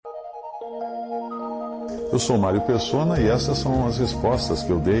Eu sou Mário Persona e essas são as respostas que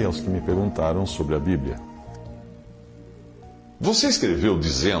eu dei aos que me perguntaram sobre a Bíblia. Você escreveu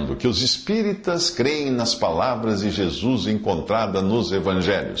dizendo que os espíritas creem nas palavras de Jesus encontradas nos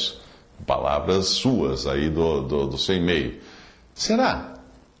evangelhos. Palavras suas aí do seu e-mail. Será?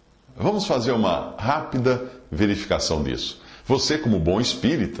 Vamos fazer uma rápida verificação disso. Você, como bom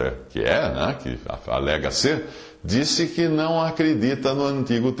espírita, que alega ser, disse que não acredita no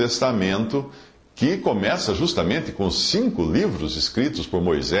Antigo Testamento, que começa justamente com os 5 livros escritos por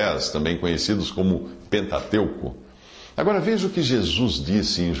Moisés, também conhecidos como Pentateuco. Agora veja o que Jesus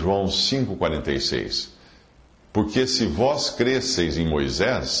disse em João 5,46. Porque se vós cresceis em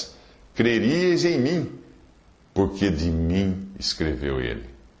Moisés, creríeis em mim, porque de mim escreveu ele.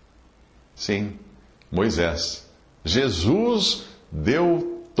 Sim, Moisés. Jesus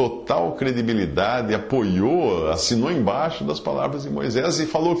deu total credibilidade, apoiou, assinou embaixo das palavras de Moisés e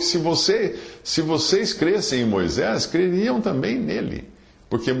falou que se vocês crescem em Moisés, creriam também nele,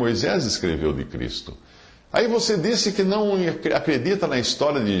 porque Moisés escreveu de Cristo. Aí você disse que não acredita na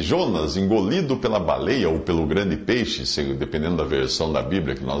história de Jonas engolido pela baleia ou pelo grande peixe, dependendo da versão da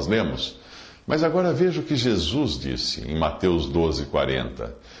Bíblia que nós lemos. Mas agora veja o que Jesus disse em Mateus 12,40.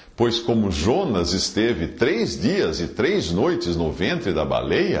 Pois como Jonas esteve 3 dias e 3 noites no ventre da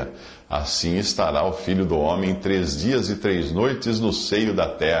baleia, assim estará o Filho do Homem 3 dias e 3 noites no seio da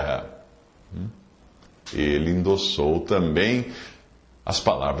terra. Ele endossou também as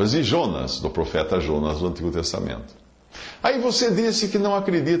palavras de Jonas, do profeta Jonas do Antigo Testamento. Aí você disse que não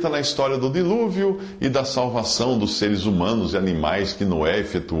acredita na história do dilúvio e da salvação dos seres humanos e animais que Noé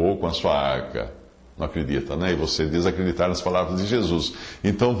efetuou com a sua arca. Não acredita, né? E você diz acreditar nas palavras de Jesus.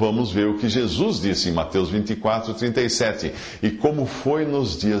 Então vamos ver o que Jesus disse em Mateus 24:37. E como foi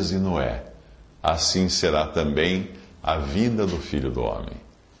nos dias de Noé, assim será também a vinda do Filho do Homem.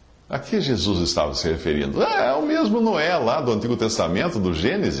 A que Jesus estava se referindo? É o mesmo Noé lá do Antigo Testamento, do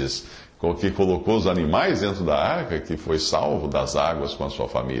Gênesis, que colocou os animais dentro da arca, que foi salvo das águas com a sua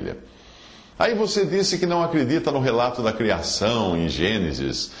família. Aí você disse que não acredita no relato da criação em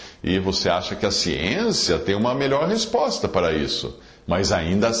Gênesis, e você acha que a ciência tem uma melhor resposta para isso. Mas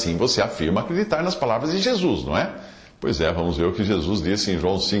ainda assim você afirma acreditar nas palavras de Jesus, não é? Pois é, vamos ver o que Jesus disse em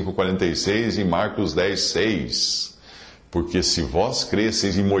João 5,46 e em Marcos 10,6. Porque se vós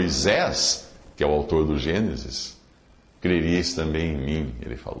cresceis em Moisés, que é o autor do Gênesis, creríeis também em mim,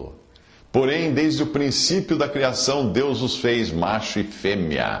 ele falou. Porém, desde o princípio da criação, Deus os fez macho e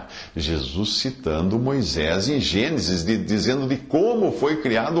fêmea. Jesus citando Moisés em Gênesis, dizendo de como foi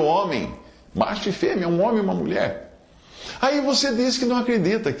criado o homem. Macho e fêmea, um homem e uma mulher. Aí você diz que não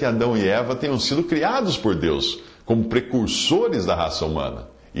acredita que Adão e Eva tenham sido criados por Deus, como precursores da raça humana.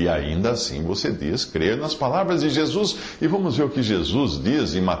 E ainda assim você diz crer nas palavras de Jesus. E vamos ver o que Jesus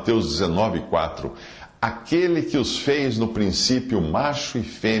diz em Mateus 19,4. Aquele que os fez no princípio, macho e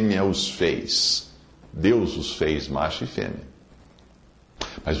fêmea os fez. Deus os fez macho e fêmea.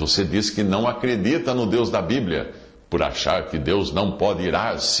 Mas você diz que não acredita no Deus da Bíblia, por achar que Deus não pode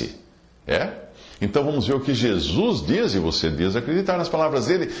irar-se. É? Então vamos ver o que Jesus diz, e você diz acreditar nas palavras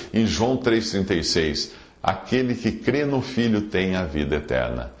dele, em João 3,36. Aquele que crê no Filho tem a vida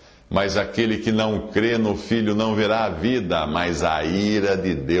eterna. Mas aquele que não crê no Filho não verá a vida, mas a ira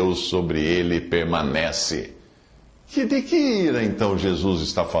de Deus sobre ele permanece. De que ira então Jesus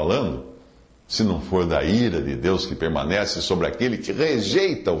está falando? Se não for da ira de Deus que permanece sobre aquele que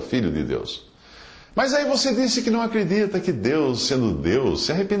rejeita o Filho de Deus. Mas aí você disse que não acredita que Deus, sendo Deus,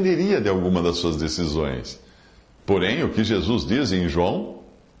 se arrependeria de alguma das suas decisões. Porém, o que Jesus diz em João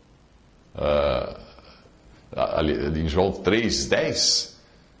 3,10...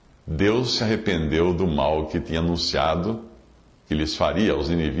 Deus se arrependeu do mal que tinha anunciado que lhes faria aos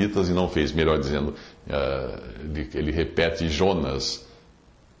ninivitas e não fez. Melhor dizendo, ele repete Jonas.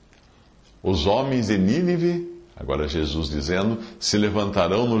 Os homens de Nínive, agora Jesus dizendo, se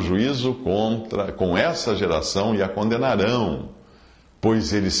levantarão no juízo com essa geração e a condenarão,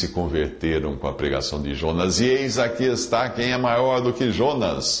 pois eles se converteram com a pregação de Jonas. E eis aqui está quem é maior do que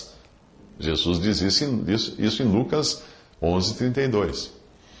Jonas. Jesus diz isso em Lucas 11:32.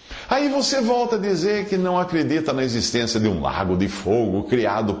 Aí você volta a dizer que não acredita na existência de um lago de fogo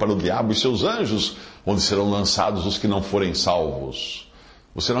criado para o diabo e seus anjos, onde serão lançados os que não forem salvos.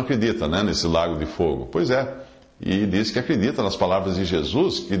 Você não acredita, né, nesse lago de fogo? Pois é. E diz que acredita nas palavras de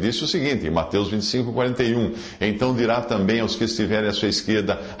Jesus, que disse o seguinte, em Mateus 25:41. Então dirá também aos que estiverem à sua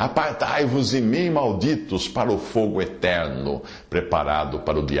esquerda, apartai-vos de mim, malditos, para o fogo eterno, preparado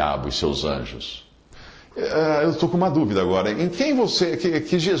para o diabo e seus anjos. Eu estou com uma dúvida agora. Em quem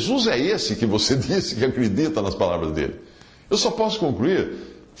que Jesus é esse que você disse que acredita nas palavras dele? Eu só posso concluir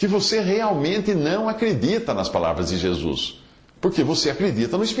que você realmente não acredita nas palavras de Jesus. Porque você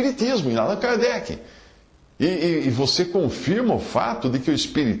acredita no espiritismo, em Allan Kardec. E você confirma o fato de que o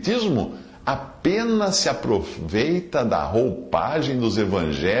espiritismo apenas se aproveita da roupagem dos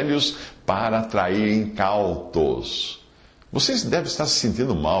evangelhos para atrair incautos. Você deve estar se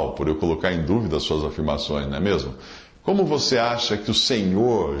sentindo mal por eu colocar em dúvida as suas afirmações, não é mesmo? Como você acha que o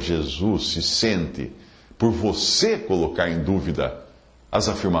Senhor Jesus se sente por você colocar em dúvida as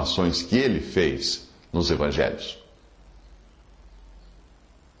afirmações que ele fez nos evangelhos?